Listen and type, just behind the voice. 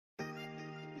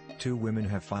2 women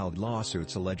have filed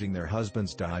lawsuits alleging their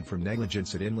husbands died from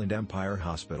negligence at Inland Empire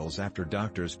hospitals after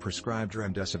doctors prescribed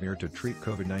Remdesivir to treat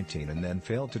COVID-19 and then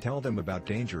failed to tell them about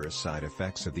dangerous side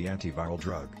effects of the antiviral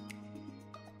drug.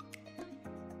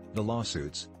 The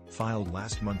lawsuits, filed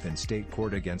last month in state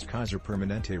court against Kaiser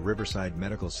Permanente Riverside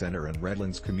Medical Center and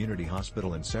Redlands Community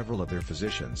Hospital and several of their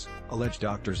physicians, allege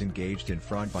doctors engaged in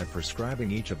fraud by prescribing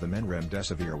each of the men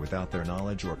Remdesivir without their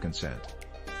knowledge or consent.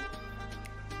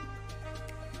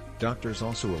 Doctors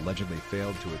also allegedly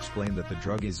failed to explain that the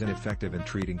drug is ineffective in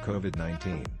treating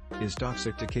COVID-19, is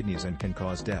toxic to kidneys and can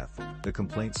cause death, the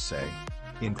complaints say.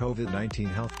 In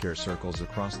COVID-19 healthcare circles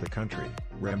across the country,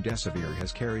 Remdesivir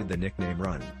has carried the nickname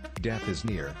 "Run, Death is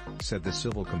Near," said the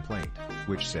civil complaint,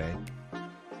 which say,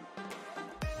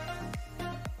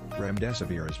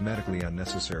 Remdesivir is medically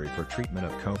unnecessary for treatment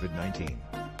of COVID-19.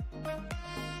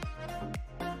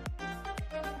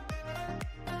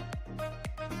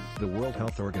 The World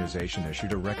Health Organization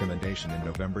issued a recommendation in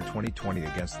November 2020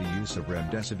 against the use of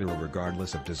Remdesivir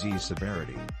regardless of disease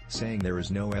severity, saying there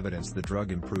is no evidence the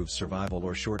drug improves survival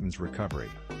or shortens recovery.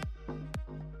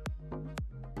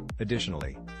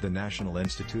 Additionally, the National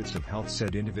Institutes of Health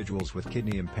said individuals with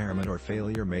kidney impairment or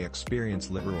failure may experience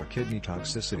liver or kidney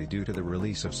toxicity due to the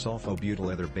release of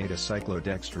sulfobutylether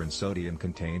beta-cyclodextrin sodium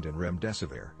contained in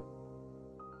Remdesivir.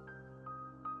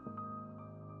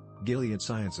 Gilead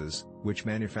Sciences, which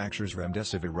manufactures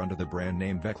Remdesivir under the brand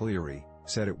name Veklury,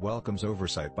 said it welcomes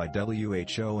oversight by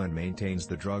WHO and maintains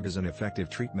the drug as an effective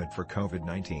treatment for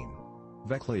COVID-19.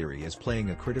 Veklury is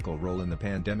playing a critical role in the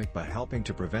pandemic by helping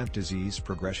to prevent disease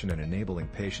progression and enabling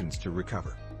patients to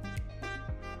recover.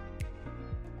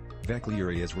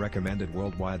 Veklury is recommended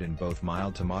worldwide in both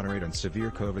mild to moderate and severe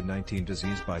COVID-19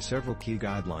 disease by several key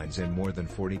guidelines in more than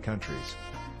 40 countries.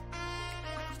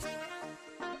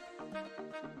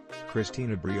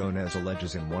 Christina Briones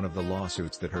alleges in one of the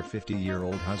lawsuits that her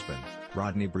 50-year-old husband,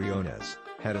 Rodney Briones,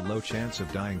 had a low chance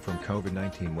of dying from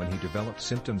COVID-19 when he developed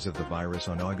symptoms of the virus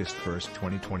on August 1,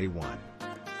 2021.